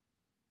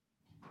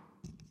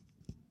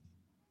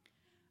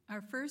Our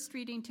first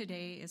reading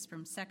today is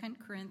from 2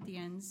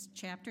 Corinthians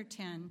chapter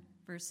 10,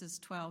 verses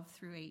 12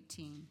 through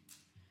 18.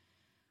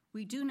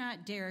 We do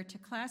not dare to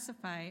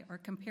classify or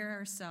compare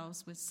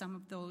ourselves with some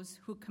of those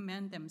who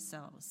commend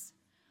themselves.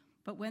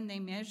 But when they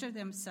measure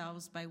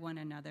themselves by one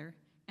another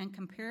and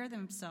compare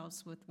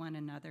themselves with one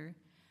another,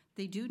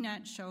 they do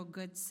not show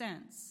good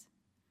sense.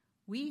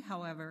 We,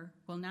 however,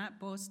 will not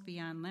boast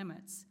beyond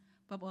limits,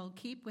 but will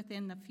keep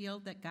within the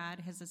field that God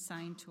has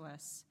assigned to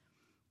us,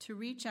 to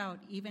reach out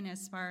even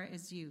as far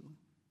as you.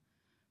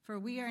 For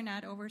we are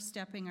not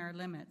overstepping our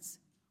limits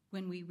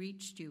when we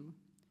reached you.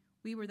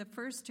 We were the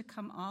first to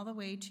come all the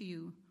way to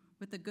you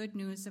with the good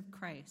news of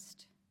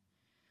Christ.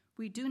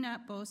 We do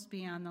not boast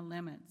beyond the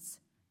limits,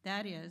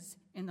 that is,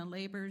 in the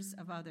labors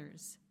of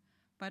others.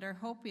 But our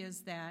hope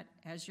is that,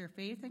 as your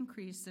faith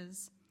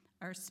increases,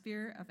 our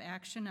sphere of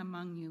action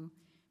among you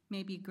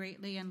may be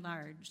greatly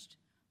enlarged,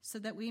 so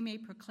that we may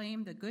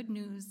proclaim the good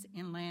news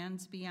in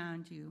lands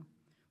beyond you,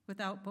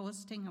 without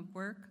boasting of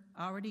work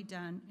already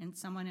done in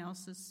someone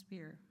else's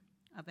sphere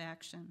of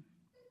action.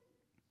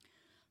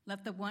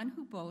 Let the one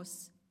who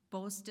boasts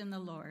boast in the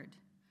Lord,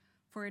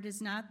 for it is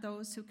not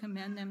those who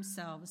commend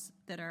themselves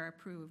that are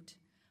approved,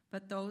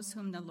 but those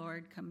whom the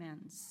Lord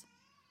commends.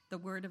 The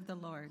word of the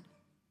Lord.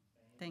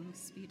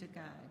 Thanks be to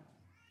God.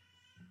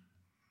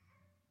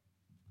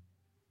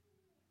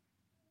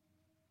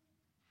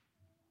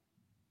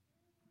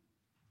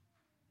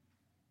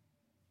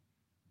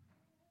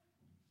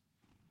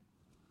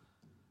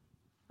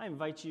 I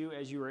invite you,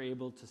 as you are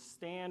able, to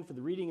stand for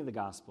the reading of the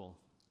gospel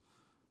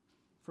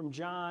from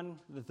John,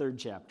 the 3rd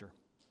chapter.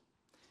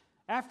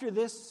 After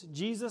this,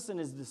 Jesus and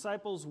his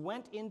disciples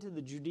went into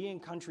the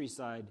Judean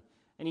countryside,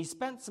 and he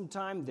spent some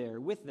time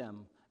there with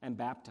them and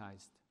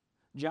baptized.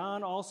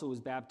 John also was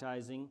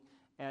baptizing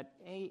at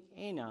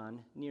Aenon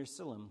near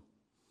Siloam,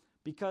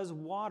 because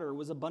water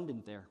was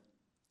abundant there.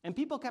 And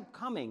people kept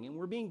coming and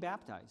were being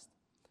baptized.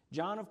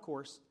 John, of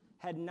course,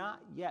 had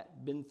not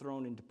yet been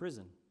thrown into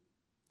prison.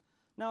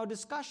 Now a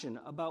discussion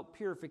about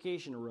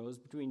purification arose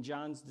between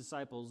John's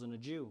disciples and a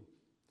Jew.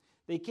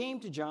 They came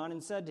to John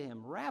and said to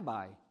him,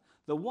 "Rabbi,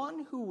 the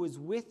one who was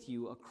with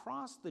you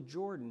across the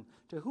Jordan,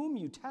 to whom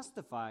you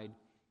testified,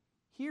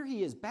 here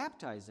he is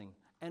baptizing,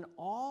 and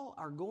all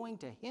are going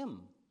to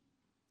him."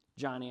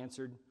 John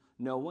answered,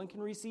 "No one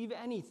can receive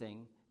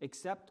anything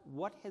except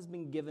what has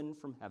been given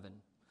from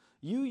heaven.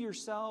 You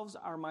yourselves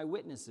are my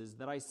witnesses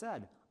that I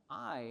said,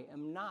 I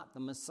am not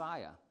the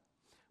Messiah,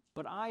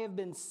 but I have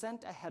been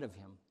sent ahead of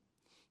him.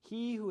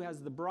 He who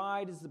has the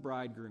bride is the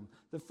bridegroom.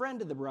 The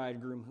friend of the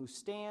bridegroom who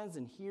stands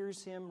and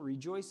hears him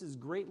rejoices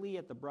greatly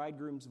at the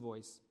bridegroom's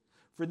voice.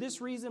 For this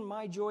reason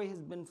my joy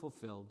has been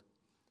fulfilled.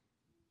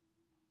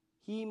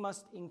 He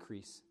must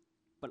increase,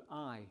 but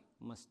I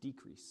must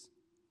decrease.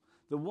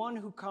 The one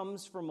who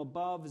comes from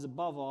above is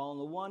above all, and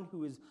the one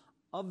who is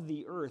of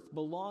the earth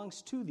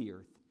belongs to the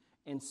earth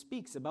and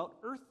speaks about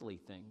earthly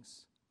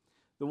things.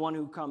 The one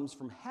who comes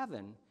from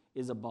heaven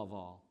is above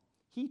all.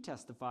 He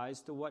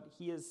testifies to what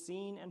he has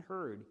seen and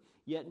heard,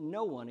 yet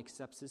no one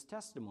accepts his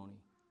testimony.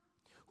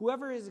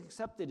 Whoever has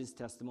accepted his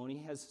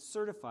testimony has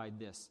certified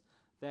this,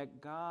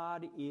 that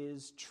God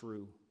is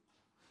true.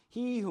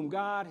 He whom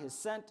God has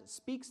sent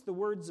speaks the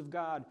words of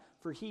God,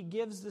 for he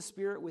gives the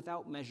Spirit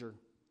without measure.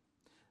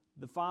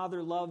 The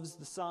Father loves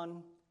the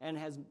Son and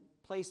has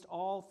placed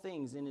all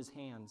things in his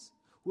hands.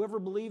 Whoever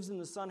believes in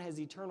the Son has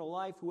eternal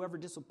life. Whoever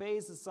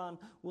disobeys the Son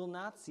will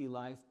not see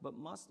life, but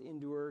must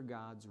endure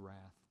God's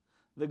wrath.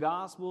 The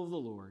gospel of the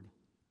Lord.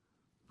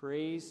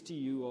 Praise to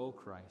you, O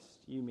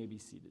Christ. You may be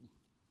seated.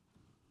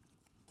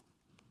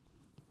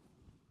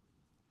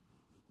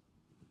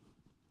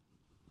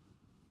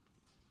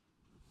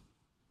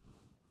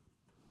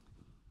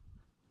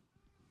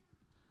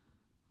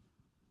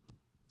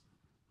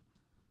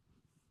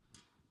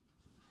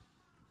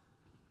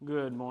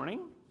 Good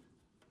morning.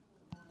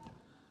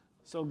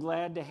 So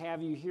glad to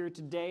have you here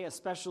today, a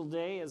special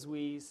day as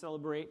we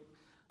celebrate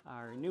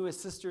our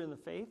newest sister in the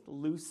faith,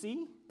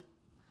 Lucy.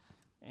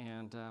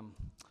 And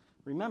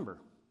remember,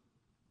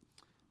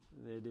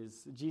 it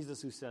is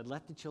Jesus who said,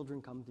 "Let the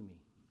children come to me."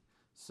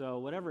 So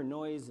whatever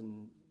noise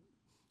and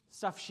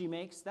stuff she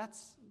makes,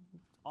 that's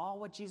all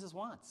what Jesus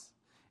wants.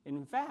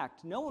 In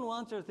fact, no one will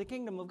enter the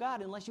kingdom of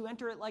God unless you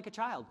enter it like a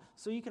child.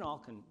 So you can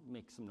all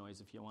make some noise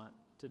if you want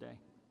today.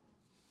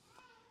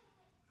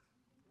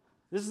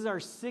 This is our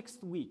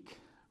 6th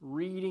week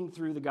reading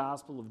through the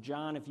Gospel of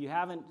John. If you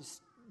haven't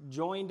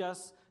joined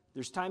us,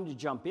 there's time to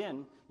jump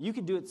in. You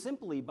can do it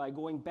simply by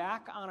going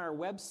back on our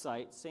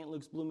website,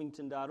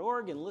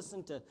 stlukesbloomington.org, and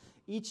listen to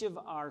each of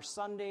our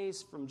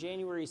Sundays from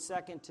January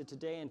 2nd to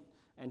today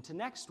and to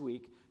next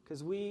week,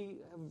 because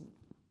we have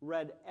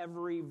read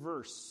every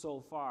verse so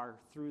far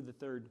through the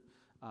 3rd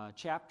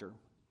chapter.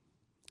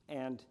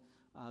 And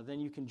then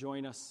you can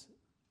join us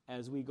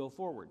as we go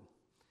forward.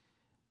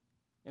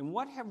 And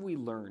what have we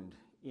learned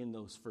in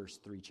those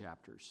first 3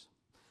 chapters?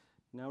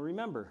 Now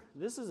remember,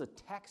 this is a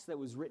text that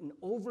was written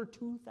over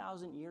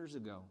 2,000 years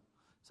ago.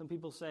 Some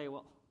people say,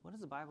 well, what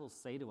does the Bible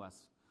say to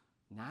us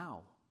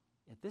now,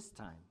 at this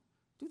time?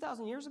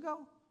 2,000 years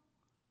ago?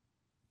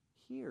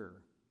 hear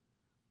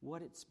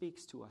what it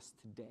speaks to us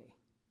today.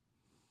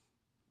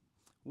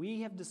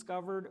 We have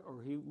discovered,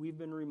 or we've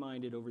been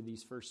reminded over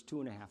these first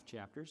 2.5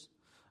 chapters,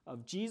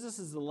 of Jesus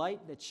is the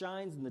light that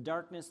shines in the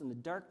darkness, and the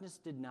darkness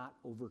did not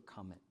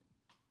overcome it.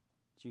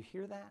 Did you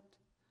hear that?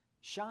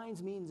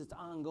 Shines means it's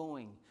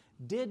ongoing.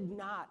 Did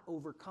not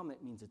overcome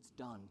it means it's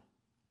done.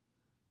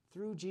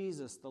 Through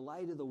Jesus, the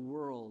light of the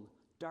world,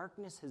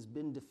 darkness has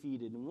been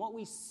defeated. And what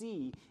we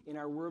see in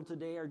our world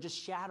today are just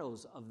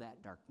shadows of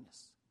that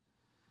darkness.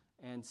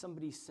 And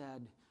somebody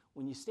said,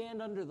 when you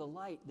stand under the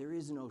light, there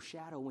is no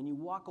shadow. When you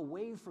walk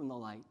away from the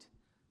light,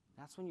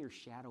 that's when your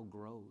shadow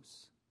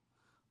grows.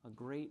 A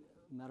great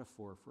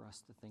metaphor for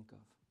us to think of.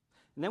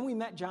 And then we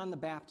met John the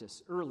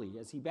Baptist early.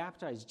 As he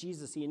baptized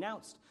Jesus, he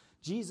announced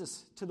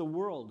Jesus to the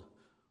world,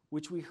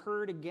 which we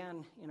heard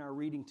again in our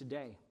reading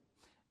today.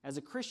 As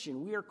a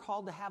Christian, we are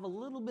called to have a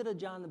little bit of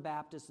John the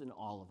Baptist in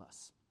all of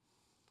us,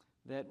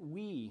 that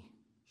we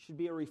should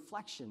be a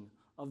reflection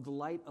of the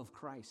light of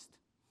Christ,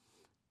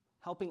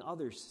 helping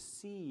others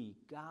see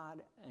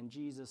God and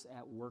Jesus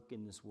at work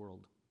in this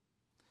world.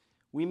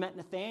 We met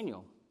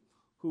Nathanael,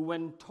 who,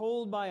 when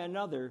told by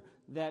another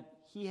that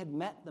he had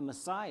met the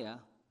Messiah,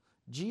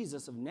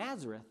 Jesus of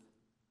Nazareth,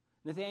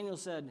 Nathanael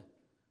said,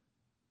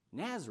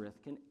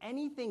 "Nazareth, can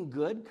anything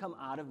good come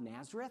out of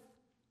Nazareth?"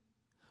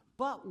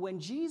 But when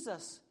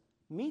Jesus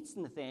meets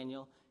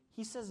Nathanael,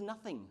 he says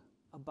nothing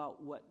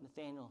about what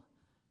Nathanael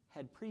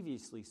had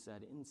previously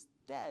said.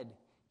 Instead,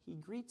 he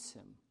greets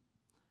him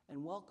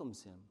and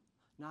welcomes him,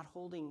 not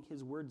holding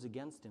his words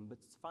against him, but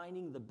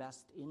finding the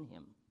best in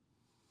him.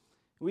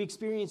 We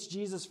experienced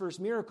Jesus' first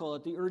miracle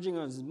at the urging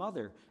of his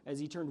mother as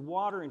he turned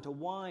water into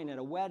wine at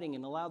a wedding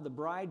and allowed the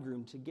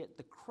bridegroom to get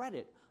the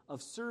credit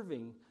of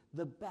serving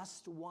the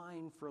best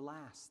wine for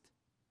last.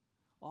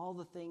 All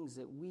the things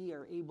that we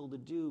are able to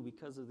do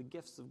because of the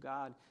gifts of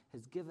God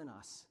has given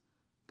us,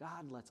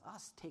 God lets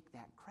us take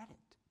that credit.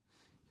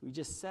 We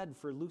just said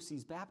for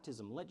Lucy's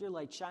baptism, let your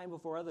light shine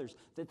before others,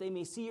 that they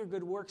may see your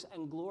good works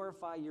and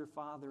glorify your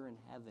Father in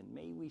heaven.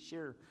 May we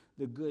share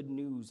the good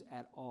news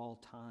at all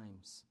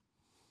times.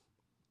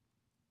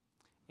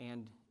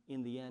 And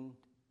in the end,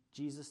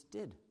 Jesus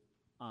did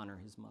honor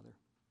his mother.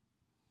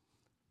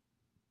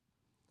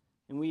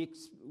 And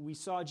we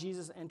saw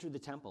Jesus enter the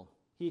temple.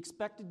 He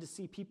expected to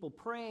see people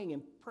praying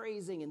and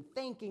praising and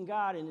thanking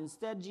God, and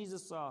instead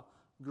Jesus saw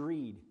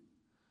greed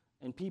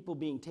and people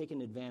being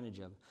taken advantage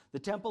of. The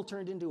temple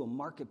turned into a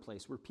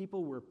marketplace where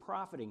people were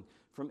profiting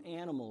from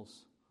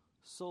animals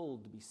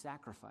sold to be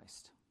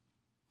sacrificed.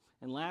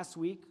 And last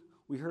week,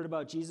 we heard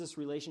about Jesus'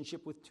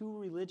 relationship with two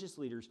religious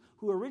leaders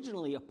who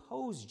originally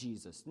opposed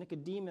Jesus,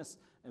 Nicodemus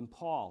and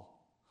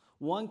Paul.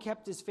 One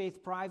kept his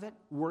faith private,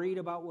 worried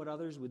about what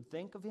others would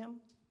think of him,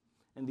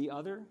 and the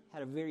other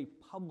had a very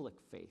public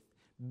faith,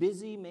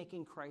 busy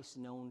making Christ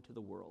known to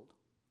the world.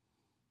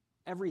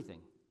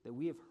 Everything that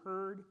we have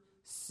heard,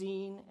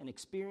 seen, and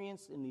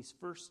experienced in these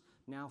first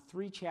now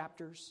 3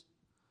 chapters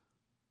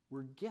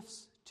were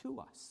gifts to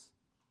us.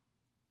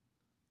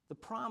 The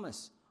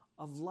promise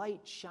of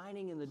light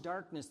shining in the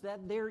darkness,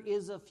 that there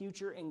is a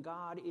future and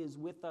God is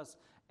with us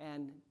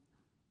and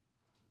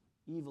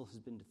evil has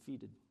been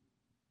defeated.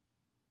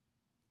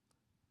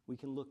 We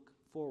can look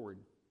forward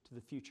to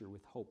the future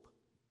with hope.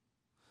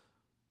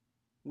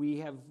 We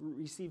have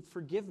received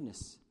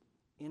forgiveness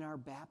in our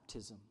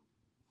baptism,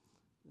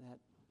 that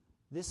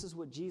this is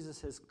what Jesus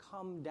has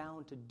come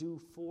down to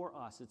do for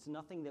us. It's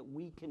nothing that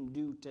we can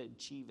do to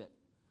achieve it.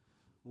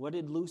 What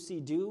did Lucy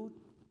do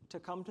to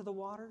come to the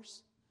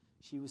waters?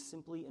 She was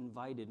simply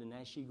invited, and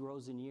as she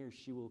grows in years,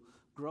 she will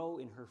grow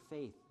in her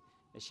faith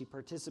as she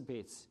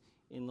participates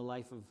in the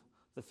life of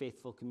the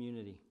faithful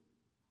community.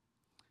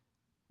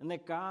 And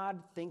that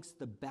God thinks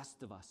the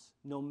best of us,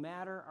 no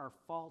matter our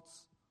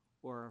faults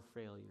or our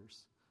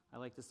failures. I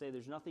like to say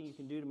there's nothing you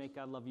can do to make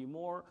God love you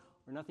more,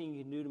 or nothing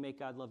you can do to make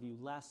God love you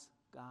less.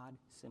 God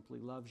simply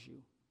loves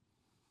you.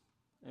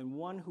 And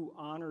one who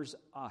honors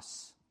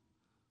us,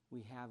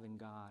 we have in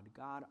God.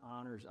 God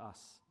honors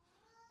us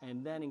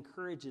and then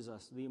encourages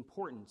us the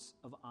importance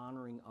of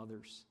honoring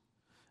others.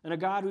 And a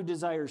God who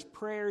desires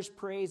prayers,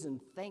 praise, and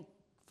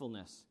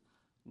thankfulness,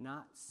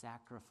 not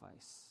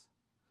sacrifice.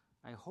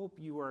 I hope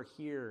you are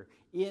here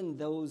in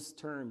those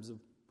terms of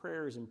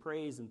prayers and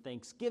praise and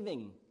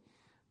thanksgiving,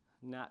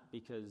 not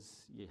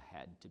because you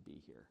had to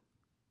be here.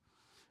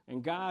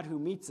 And God who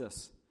meets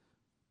us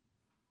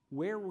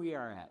where we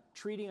are at,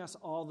 treating us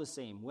all the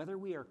same, whether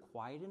we are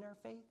quiet in our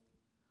faith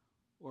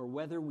or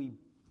whether we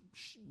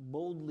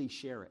boldly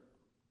share it.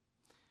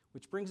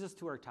 Which brings us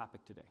to our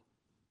topic today.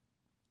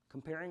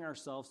 Comparing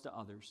ourselves to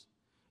others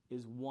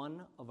is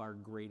one of our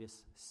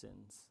greatest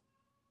sins.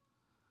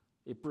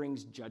 It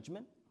brings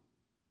judgment.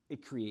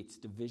 It creates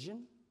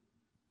division.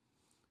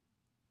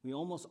 We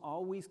almost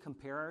always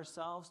compare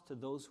ourselves to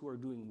those who are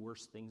doing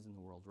worse things in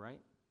the world,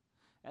 right?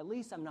 At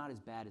least I'm not as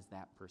bad as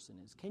that person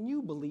is. Can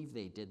you believe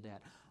they did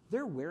that?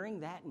 They're wearing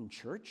that in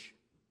church?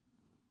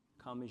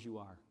 Come as you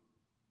are.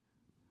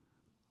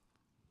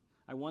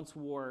 I once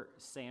wore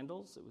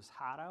sandals. It was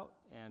hot out,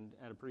 and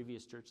at a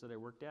previous church that I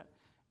worked at,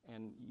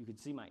 and you could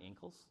see my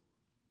ankles.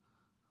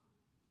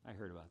 I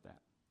heard about that.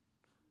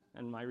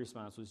 And my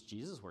response was,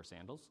 Jesus wore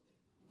sandals.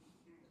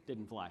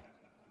 Didn't fly.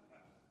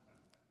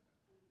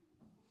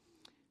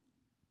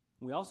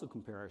 We also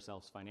compare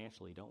ourselves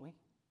financially, don't we?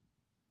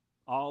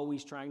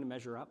 Always trying to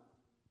measure up.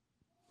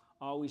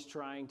 Always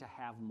trying to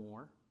have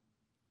more.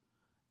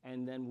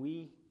 And then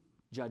we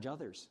judge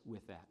others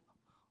with that.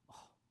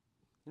 Oh,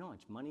 you know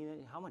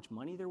how much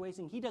money they're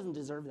wasting? He doesn't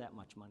deserve that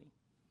much money.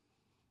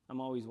 I'm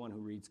always one who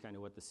reads kind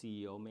of what the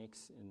CEO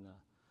makes in the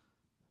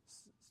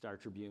Star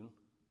Tribune.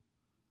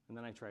 And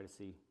then I try to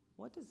see,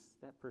 what does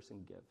that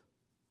person give?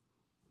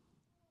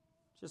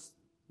 Just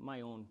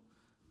my own,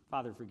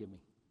 Father, forgive me.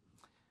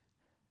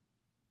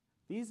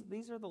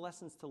 These are the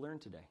lessons to learn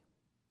today.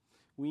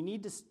 We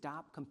need to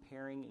stop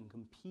comparing and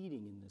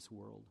competing in this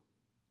world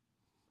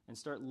and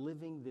start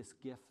living this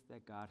gift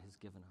that God has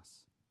given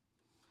us.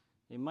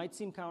 It might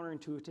seem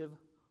counterintuitive,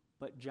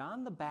 but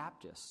John the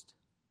Baptist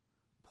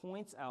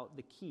points out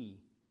the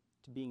key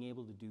to being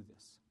able to do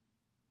this.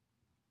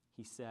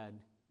 He said,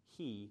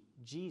 he,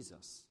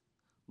 Jesus,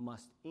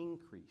 must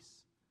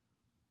increase,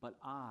 but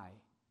I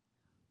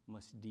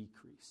must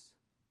decrease.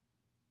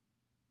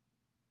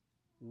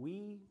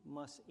 We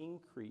must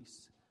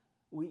increase.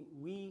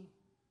 We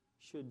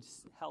should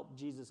help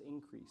Jesus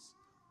increase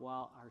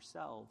while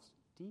ourselves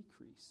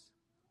decrease.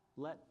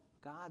 Let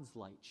God's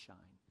light shine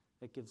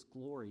that gives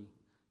glory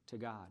to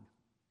God.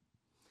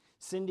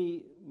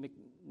 Cindy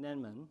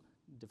McNenman,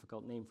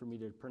 difficult name for me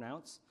to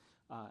pronounce,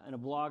 in a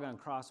blog on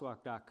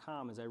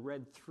crosswalk.com, as I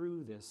read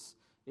through this,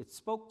 it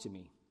spoke to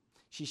me.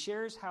 She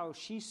shares how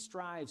she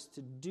strives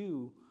to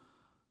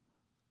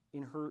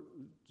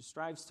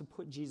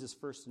put Jesus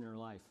first in her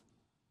life.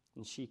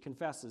 And she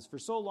confesses, for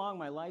so long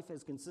my life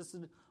has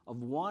consisted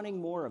of wanting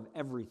more of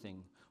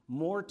everything.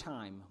 More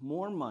time,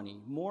 more money,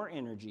 more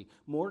energy,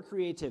 more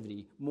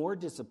creativity, more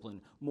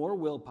discipline, more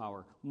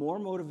willpower, more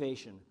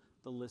motivation.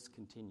 The list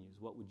continues.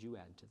 What would you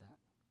add to that?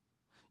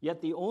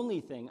 Yet the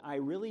only thing I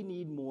really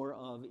need more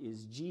of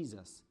is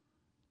Jesus.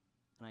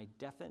 And I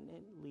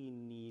definitely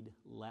need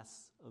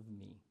less of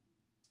me.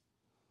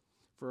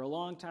 For a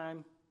long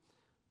time,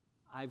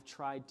 I've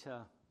tried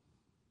to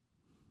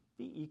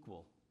be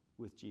equal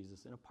with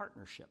Jesus in a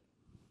partnership.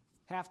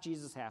 Half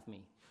Jesus, half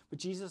me. But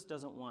Jesus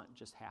doesn't want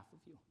just half of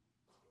you.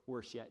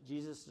 Worse yet,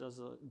 Jesus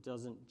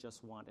doesn't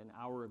just want an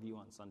hour of you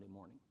on Sunday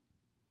morning.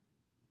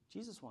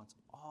 Jesus wants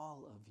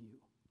all of you.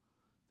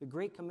 The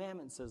Great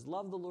Commandment says,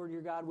 love the Lord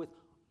your God with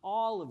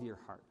all of your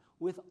heart,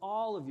 with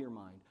all of your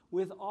mind,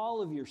 with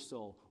all of your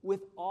soul,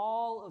 with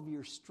all of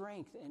your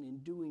strength, and in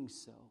doing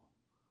so,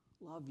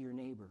 love your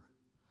neighbor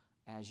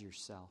as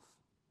yourself.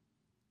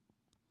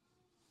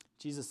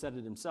 Jesus said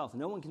it himself,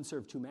 no one can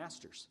serve two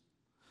masters.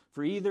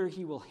 For either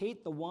he will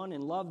hate the one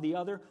and love the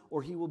other,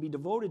 or he will be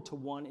devoted to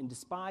one and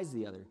despise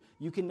the other.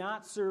 You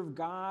cannot serve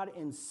God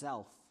and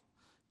self.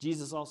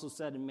 Jesus also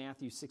said in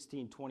Matthew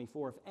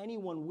 16:24, if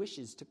anyone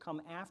wishes to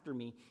come after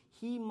me,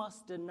 he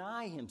must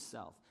deny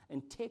himself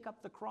and take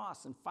up the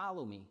cross and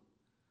follow me.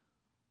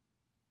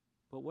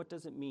 But what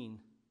does it mean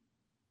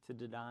to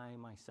deny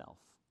myself?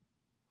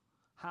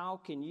 How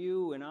can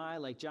you and I,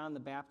 like John the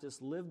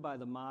Baptist, live by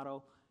the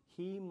motto,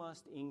 he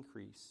must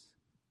increase,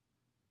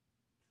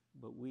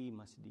 but we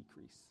must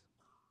decrease?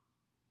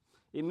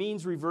 It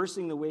means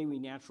reversing the way we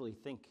naturally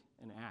think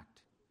and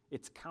act.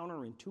 It's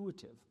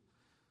counterintuitive.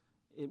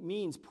 It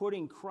means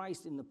putting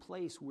Christ in the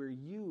place where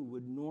you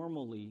would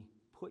normally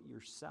put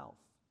yourself.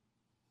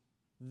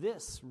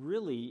 This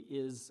really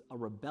is a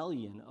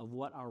rebellion of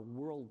what our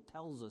world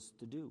tells us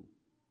to do.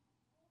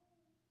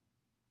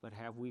 But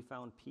have we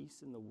found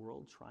peace in the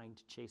world trying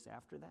to chase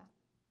after that?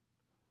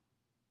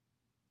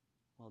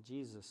 Well,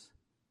 Jesus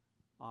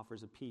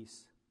offers a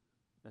peace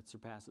that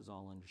surpasses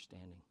all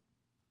understanding.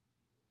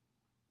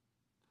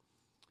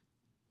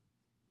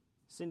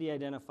 Cindy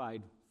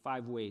identified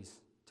 5 ways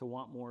to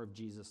want more of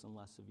Jesus and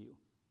less of you.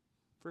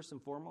 First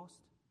and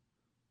foremost,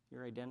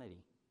 your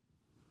identity.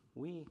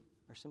 We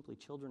are simply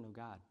children of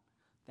God.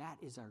 That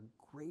is our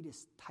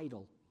greatest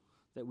title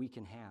that we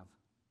can have.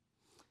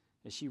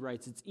 As she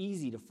writes, it's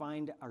easy to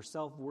find our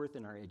self-worth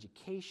in our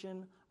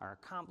education, our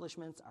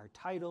accomplishments, our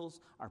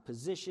titles, our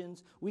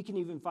positions. We can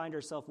even find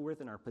our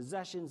self-worth in our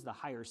possessions, the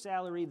higher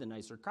salary, the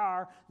nicer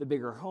car, the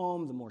bigger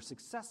home, the more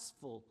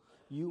successful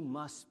you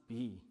must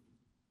be.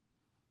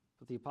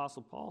 But the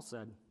Apostle Paul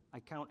said, I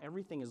count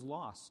everything as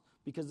loss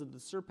because of the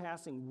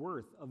surpassing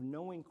worth of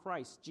knowing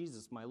Christ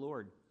Jesus, my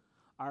Lord.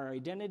 Our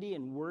identity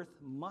and worth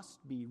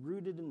must be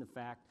rooted in the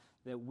fact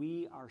that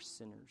we are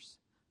sinners,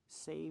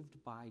 saved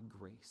by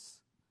grace.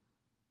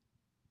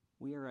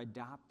 We are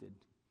adopted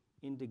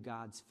into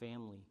God's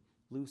family.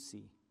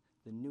 Lucy,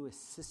 the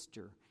newest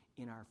sister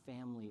in our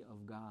family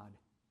of God.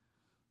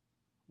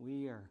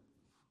 We are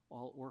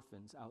all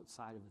orphans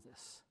outside of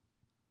this.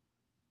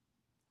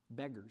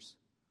 Beggars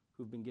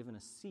who've been given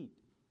a seat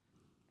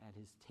at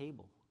his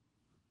table.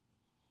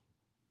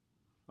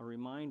 A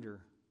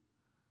reminder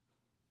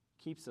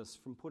keeps us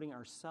from putting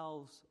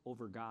ourselves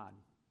over God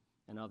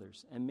and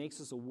others and makes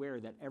us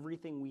aware that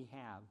everything we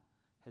have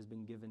has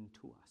been given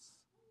to us.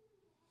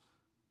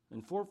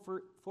 And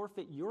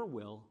forfeit your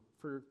will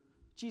for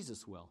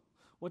Jesus will.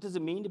 What does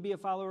it mean to be a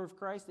follower of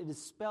Christ? It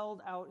is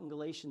spelled out in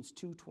Galatians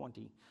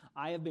 2:20.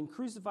 I have been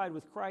crucified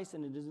with Christ,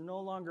 and it is no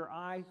longer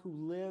I who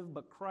live,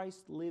 but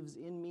Christ lives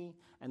in me.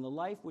 And the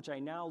life which I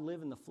now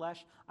live in the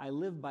flesh, I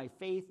live by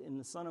faith in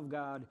the Son of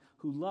God,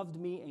 who loved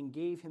me and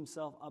gave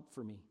himself up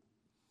for me.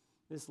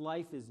 This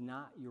life is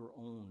not your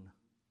own.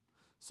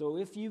 So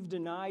if you've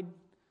died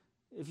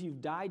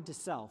to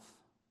self,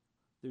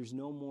 there's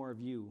no more of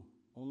you,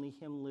 only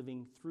him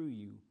living through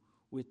you.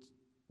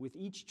 With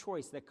each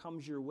choice that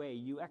comes your way,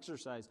 you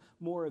exercise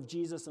more of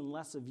Jesus and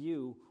less of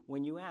you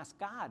when you ask,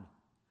 God,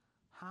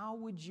 how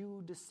would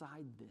you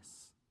decide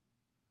this?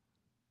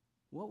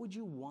 What would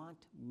you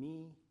want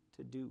me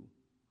to do?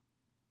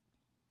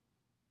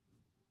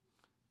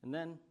 And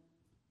then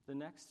the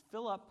next,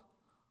 fill up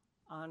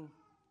on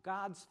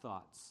God's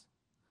thoughts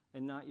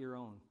and not your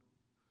own.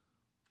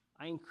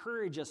 I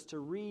encourage us to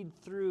read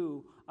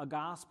through a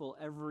gospel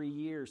every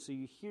year so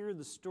you hear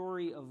the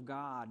story of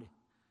God.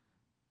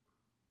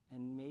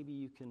 And maybe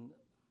you can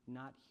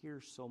not hear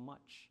so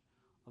much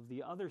of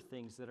the other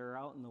things that are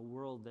out in the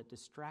world that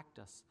distract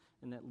us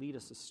and that lead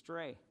us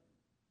astray.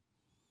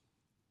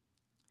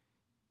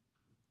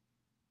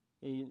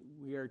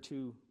 We are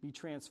to be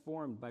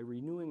transformed by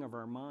renewing of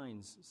our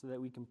minds so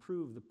that we can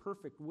prove the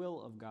perfect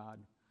will of God.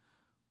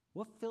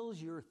 What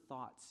fills your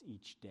thoughts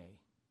each day?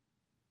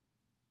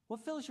 What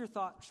fills your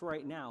thoughts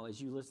right now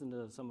as you listen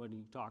to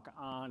somebody talk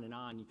on and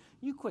on?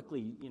 You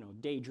quickly,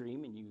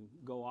 daydream and you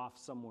go off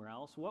somewhere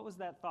else. What was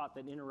that thought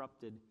that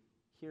interrupted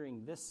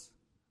hearing this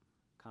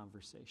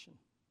conversation?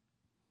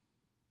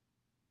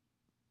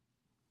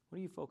 What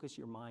do you focus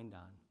your mind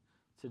on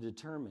to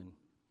determine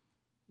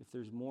if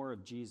there's more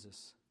of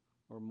Jesus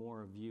or more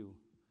of you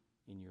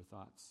in your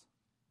thoughts?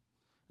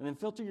 And then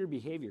filter your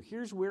behavior.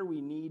 Here's where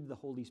we need the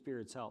Holy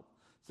Spirit's help.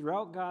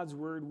 Throughout God's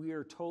word, we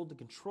are told to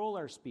control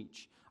our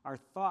speech, our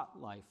thought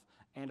life,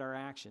 and our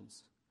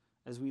actions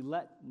as we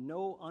let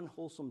no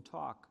unwholesome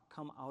talk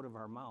come out of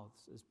our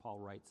mouths, as Paul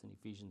writes in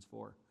Ephesians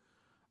 4.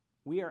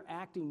 We are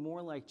acting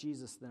more like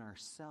Jesus than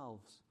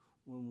ourselves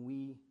when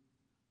we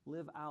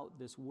live out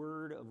this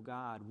word of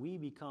God. We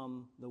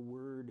become the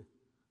Word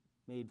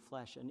made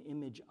flesh, an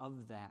image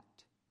of that,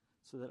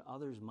 so that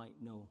others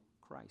might know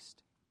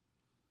Christ.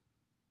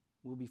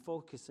 We'll be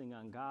focusing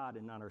on God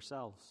and not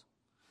ourselves.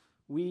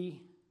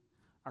 We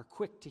are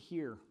quick to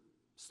hear,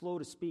 slow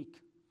to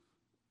speak,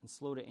 and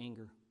slow to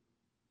anger.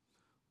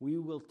 We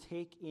will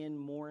take in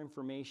more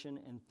information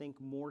and think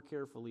more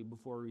carefully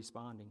before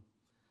responding.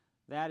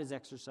 That is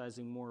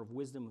exercising more of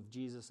wisdom of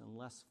Jesus and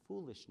less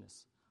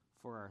foolishness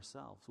for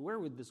ourselves. Where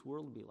would this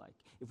world be like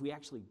if we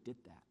actually did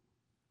that,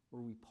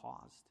 where we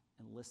paused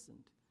and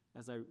listened?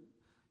 As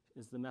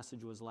the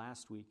message was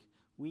last week,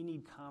 we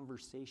need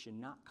conversation,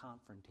 not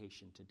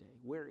confrontation today.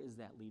 Where is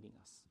that leading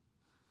us?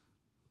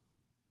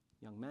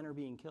 Young men are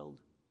being killed,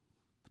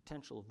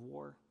 potential of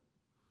war,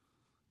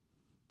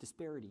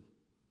 disparity.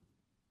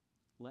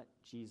 Let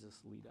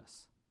Jesus lead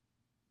us.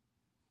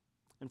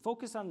 And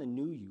focus on the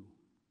new you,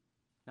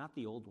 not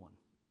the old one.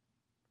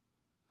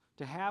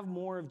 To have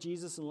more of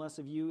Jesus and less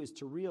of you is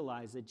to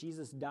realize that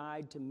Jesus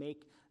died to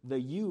make the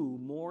you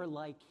more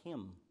like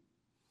him.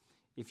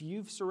 If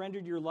you've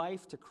surrendered your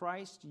life to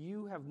Christ,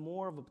 you have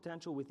more of a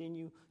potential within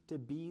you to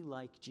be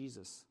like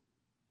Jesus.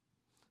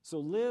 So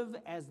live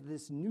as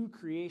this new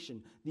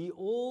creation. The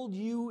old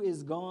you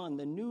is gone.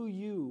 The new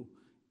you,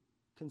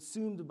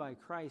 consumed by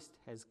Christ,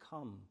 has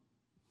come.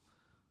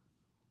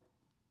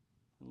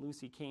 When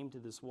Lucy came to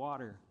this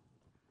water,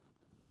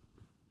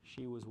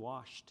 she was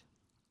washed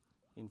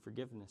in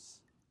forgiveness.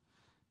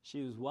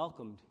 She was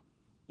welcomed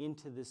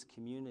into this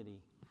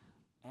community,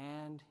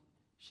 and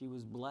she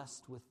was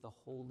blessed with the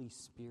Holy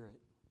Spirit,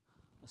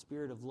 a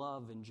spirit of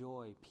love and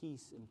joy,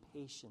 peace and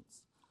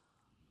patience,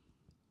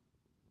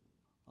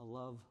 a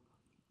love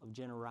of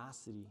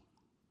generosity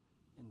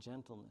and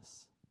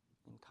gentleness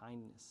and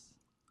kindness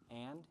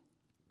and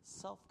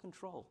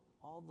self-control,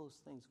 all those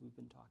things we've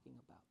been talking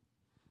about.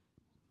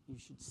 You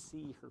should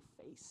see her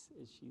face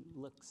as she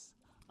looks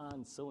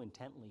on so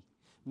intently.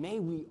 May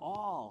we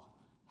all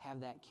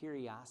have that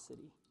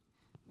curiosity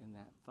and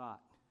that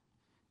thought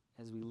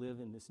as we live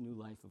in this new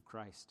life of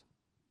Christ.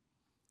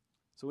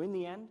 So in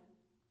the end,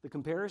 the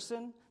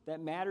comparison that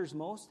matters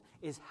most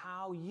is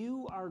how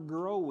you are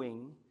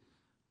growing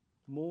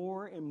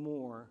more and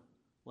more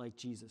like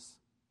Jesus.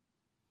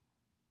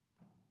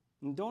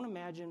 And don't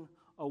imagine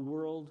a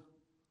world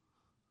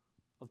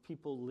of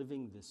people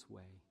living this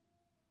way,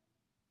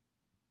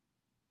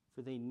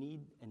 for they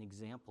need an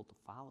example to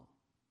follow.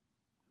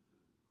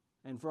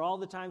 And for all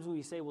the times when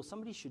we say, well,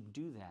 somebody should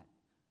do that,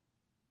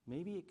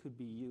 maybe it could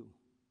be you.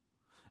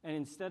 And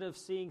instead of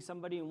seeing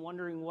somebody and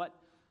wondering what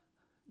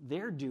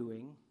they're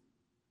doing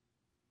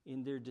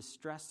in their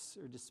distress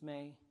or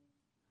dismay,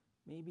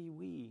 maybe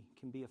we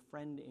can be a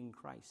friend in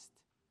Christ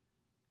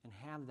and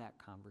have that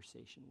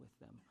conversation with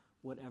them,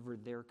 whatever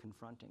they're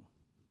confronting.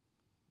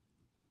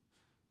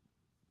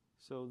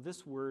 So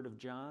this word of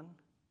John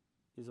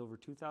is over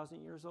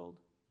 2,000 years old,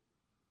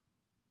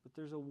 but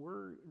there's a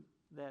word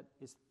that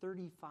is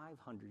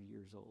 3,500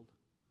 years old.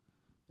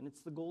 And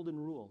it's the golden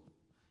rule.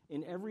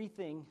 In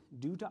everything,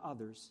 do to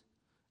others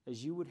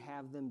as you would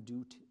have them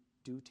do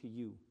to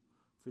you.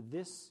 For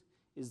this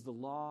is the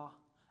law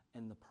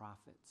and the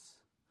prophets.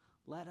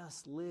 Let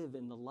us live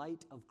in the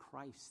light of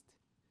Christ,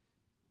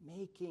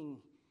 making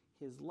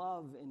his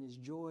love and his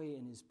joy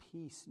and his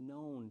peace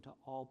known to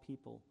all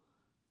people,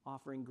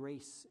 offering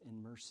grace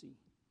and mercy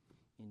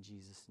in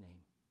Jesus'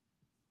 name.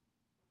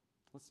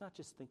 Let's not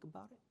just think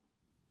about it.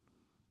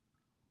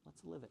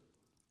 Let's live it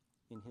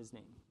in his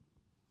name.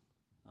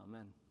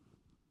 Amen.